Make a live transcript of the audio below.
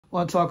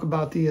want to talk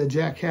about the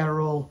Jack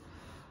Catterall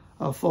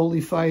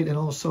Foley fight, and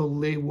also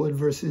Leigh Wood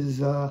versus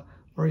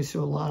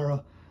Mauricio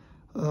Lara.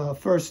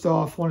 First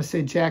off, I want to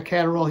say Jack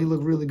Catterall, he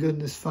looked really good in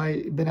this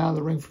fight. He'd been out of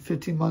the ring for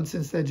 15 months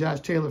since that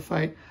Josh Taylor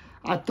fight.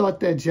 I thought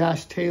that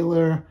Josh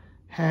Taylor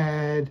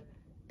had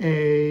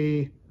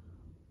a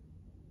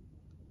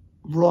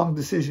wrong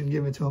decision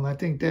given to him. I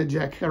think that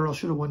Jack Catterall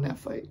should have won that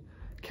fight.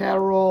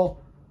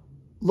 Catterall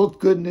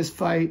looked good in this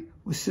fight,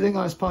 was sitting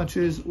on his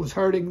punches, was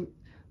hurting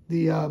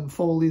the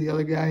Foley, the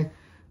other guy,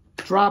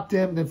 dropped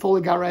him, then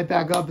Foley got right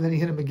back up, and then he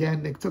hit him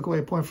again. They took away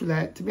a point for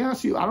that. To be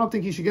honest with you, I don't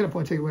think he should get a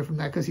point taken away from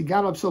that, because he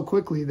got up so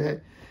quickly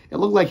that it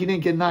looked like he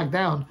didn't get knocked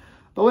down.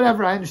 But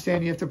whatever, I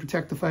understand you have to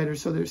protect the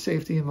fighters, so there's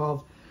safety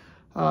involved.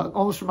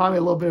 Almost reminded me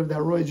a little bit of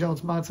that Roy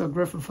Jones-Montel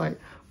Griffin fight.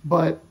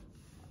 But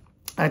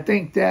I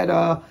think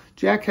that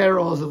Jack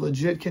Catterall is a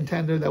legit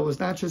contender. That was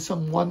not just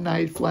some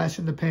one-night flash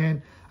in the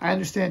pan. I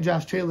understand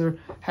Josh Taylor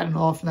had an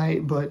off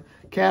night, but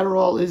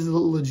Catterall is a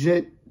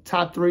legit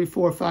top 3,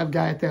 4, 5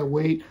 guy at that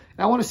weight. And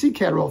I want to see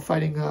Catterall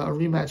fighting a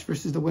rematch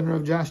versus the winner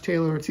of Josh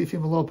Taylor or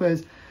Teofimo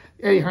Lopez.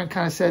 Eddie Hearn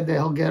kind of said that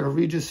he'll get a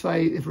Regis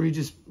fight if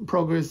Regis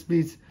Progress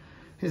beats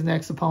his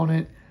next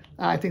opponent.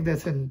 I think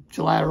that's in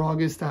July or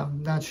August.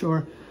 I'm not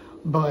sure.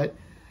 But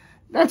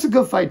that's a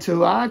good fight,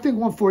 too. I think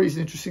 140 is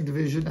an interesting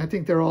division. I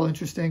think they're all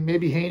interesting.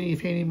 Maybe Haney,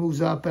 if Haney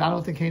moves up. But I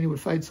don't think Haney would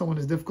fight someone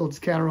as difficult as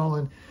Catterall.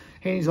 And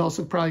Haney's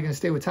also probably going to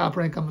stay with Top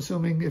Rank, I'm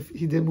assuming, if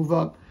he did move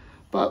up.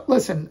 But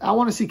listen, I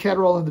want to see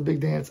Catterall in the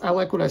big dance. I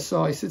like what I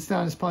saw. He sits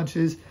down his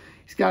punches.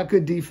 He's got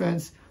good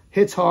defense,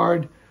 hits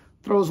hard,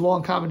 throws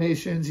long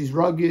combinations. He's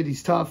rugged.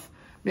 He's tough.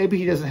 Maybe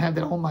he doesn't have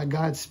that, oh, my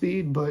God,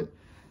 speed, but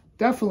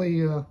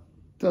definitely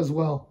does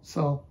well.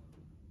 So,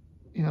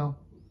 you know,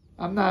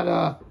 I'm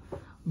not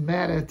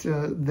mad at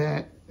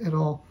that at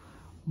all.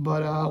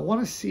 But I want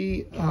to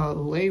see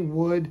Leigh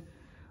Wood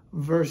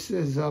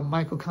versus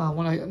Michael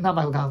Conn. Not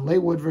Michael Conn. Leigh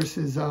Wood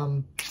versus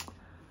the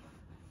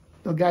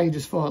guy who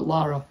just fought,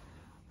 Lara.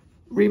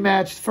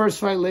 Rematch. First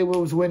fight, Leigh Wood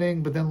was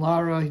winning, but then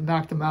Lara, he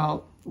knocked him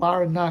out.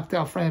 Lara knocked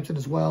out Frampton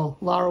as well.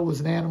 Lara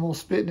was an animal,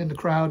 spitting in the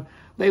crowd.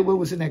 Leigh Wood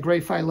was in that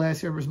great fight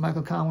last year versus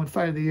Michael Conn,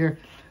 Fight of the Year.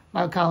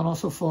 Michael Conn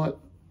also fought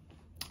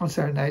on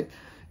Saturday night,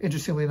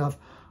 interestingly enough.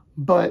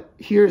 But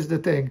here's the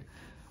thing.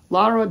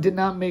 Lara did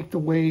not make the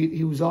weight.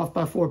 He was off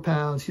by 4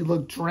 pounds. He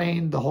looked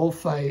drained the whole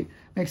fight.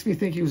 Makes me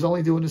think he was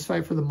only doing this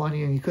fight for the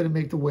money and he couldn't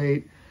make the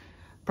weight.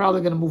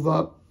 Probably going to move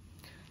up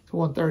to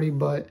 130,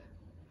 but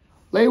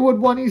Leigh Wood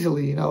won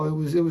easily. You know,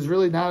 it was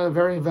really not a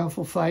very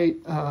eventful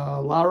fight.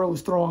 Lara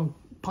was throwing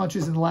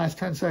punches in the last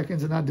 10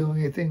 seconds and not doing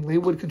anything. Leigh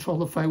Wood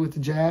controlled the fight with the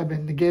jab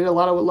and negated a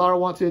lot of what Lara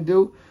wanted to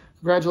do.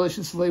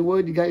 Congratulations to Leigh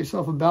Wood. You got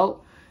yourself a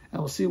belt,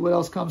 and we'll see what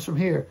else comes from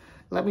here.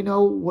 Let me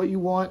know what you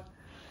want.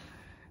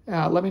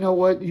 Let me know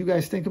what you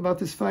guys think about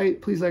this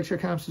fight. Please like, share,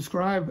 comment,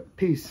 subscribe.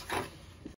 Peace.